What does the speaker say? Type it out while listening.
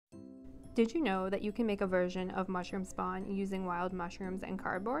Did you know that you can make a version of mushroom spawn using wild mushrooms and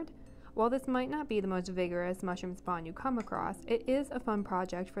cardboard? While this might not be the most vigorous mushroom spawn you come across, it is a fun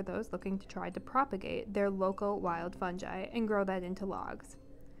project for those looking to try to propagate their local wild fungi and grow that into logs.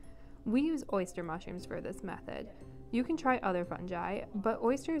 We use oyster mushrooms for this method. You can try other fungi, but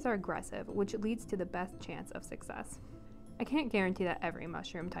oysters are aggressive, which leads to the best chance of success. I can't guarantee that every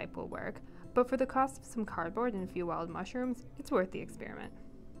mushroom type will work, but for the cost of some cardboard and a few wild mushrooms, it's worth the experiment.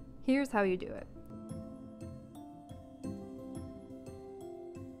 Here's how you do it.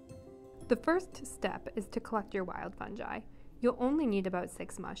 The first step is to collect your wild fungi. You'll only need about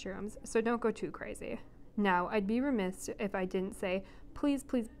 6 mushrooms, so don't go too crazy. Now, I'd be remiss if I didn't say, please,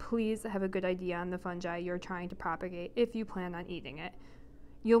 please, please have a good idea on the fungi you're trying to propagate if you plan on eating it.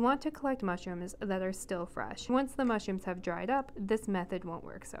 You'll want to collect mushrooms that are still fresh. Once the mushrooms have dried up, this method won't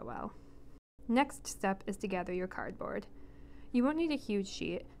work so well. Next step is to gather your cardboard. You won't need a huge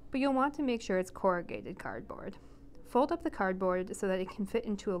sheet, but you'll want to make sure it's corrugated cardboard. Fold up the cardboard so that it can fit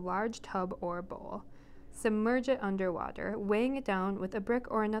into a large tub or bowl. Submerge it underwater, weighing it down with a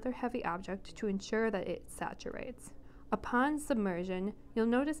brick or another heavy object to ensure that it saturates. Upon submersion, you'll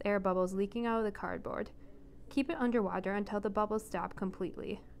notice air bubbles leaking out of the cardboard. Keep it underwater until the bubbles stop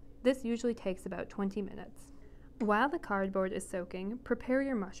completely. This usually takes about 20 minutes. While the cardboard is soaking, prepare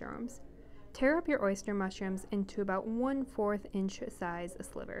your mushrooms. Tear up your oyster mushrooms into about 1/4 inch size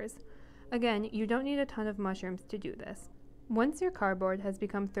slivers. Again, you don't need a ton of mushrooms to do this. Once your cardboard has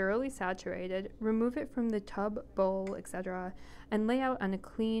become thoroughly saturated, remove it from the tub, bowl, etc., and lay out on a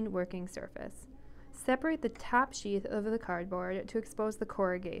clean working surface. Separate the top sheath of the cardboard to expose the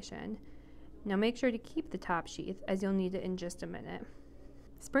corrugation. Now make sure to keep the top sheath as you'll need it in just a minute.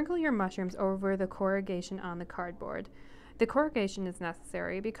 Sprinkle your mushrooms over the corrugation on the cardboard. The corrugation is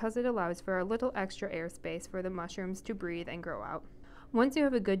necessary because it allows for a little extra airspace for the mushrooms to breathe and grow out. Once you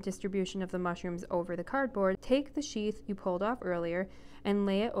have a good distribution of the mushrooms over the cardboard, take the sheath you pulled off earlier and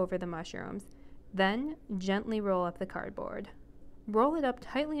lay it over the mushrooms. Then, gently roll up the cardboard. Roll it up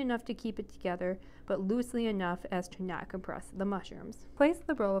tightly enough to keep it together, but loosely enough as to not compress the mushrooms. Place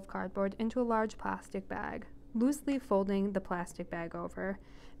the roll of cardboard into a large plastic bag, loosely folding the plastic bag over,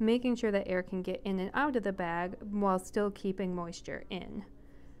 making sure that air can get in and out of the bag while still keeping moisture in.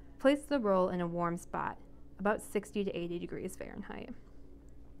 Place the roll in a warm spot, about 60 to 80 degrees Fahrenheit.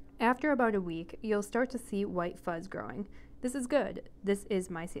 After about a week, you'll start to see white fuzz growing. This is good. This is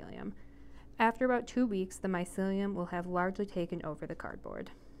mycelium. After about 2 weeks, the mycelium will have largely taken over the cardboard.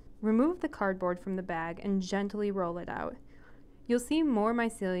 Remove the cardboard from the bag and gently roll it out. You'll see more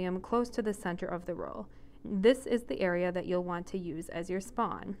mycelium close to the center of the roll. This is the area that you'll want to use as your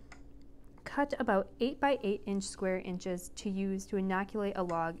spawn. Cut about 8 by 8 inch square inches to use to inoculate a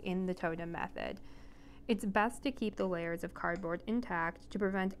log in the totem method. It's best to keep the layers of cardboard intact to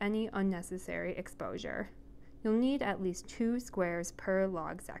prevent any unnecessary exposure. You'll need at least 2 squares per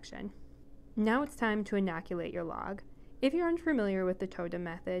log section. Now it's time to inoculate your log. If you're unfamiliar with the totem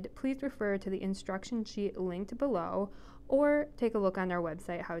method, please refer to the instruction sheet linked below or take a look on our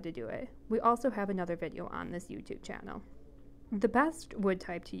website how to do it. We also have another video on this YouTube channel. The best wood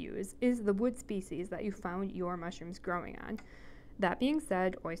type to use is the wood species that you found your mushrooms growing on. That being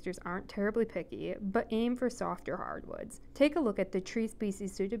said, oysters aren't terribly picky, but aim for softer hardwoods. Take a look at the tree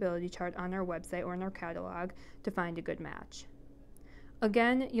species suitability chart on our website or in our catalog to find a good match.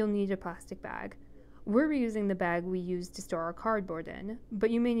 Again, you'll need a plastic bag. We're reusing the bag we used to store our cardboard in, but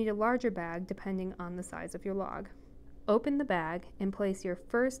you may need a larger bag depending on the size of your log. Open the bag and place your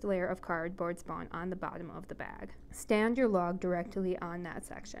first layer of cardboard spawn on the bottom of the bag. Stand your log directly on that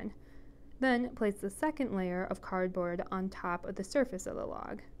section. Then place the second layer of cardboard on top of the surface of the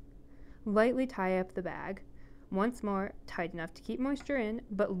log. Lightly tie up the bag. Once more, tight enough to keep moisture in,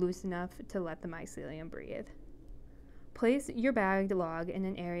 but loose enough to let the mycelium breathe. Place your bagged log in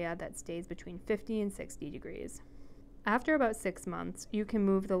an area that stays between 50 and 60 degrees. After about 6 months, you can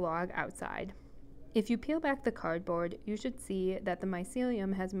move the log outside. If you peel back the cardboard, you should see that the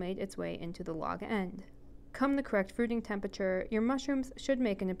mycelium has made its way into the log end. Come the correct fruiting temperature, your mushrooms should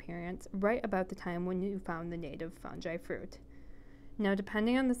make an appearance right about the time when you found the native fungi fruit. Now,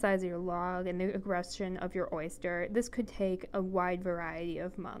 depending on the size of your log and the aggression of your oyster, this could take a wide variety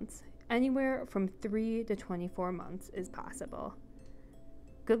of months. Anywhere from 3 to 24 months is possible.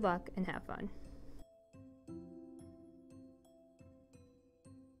 Good luck and have fun.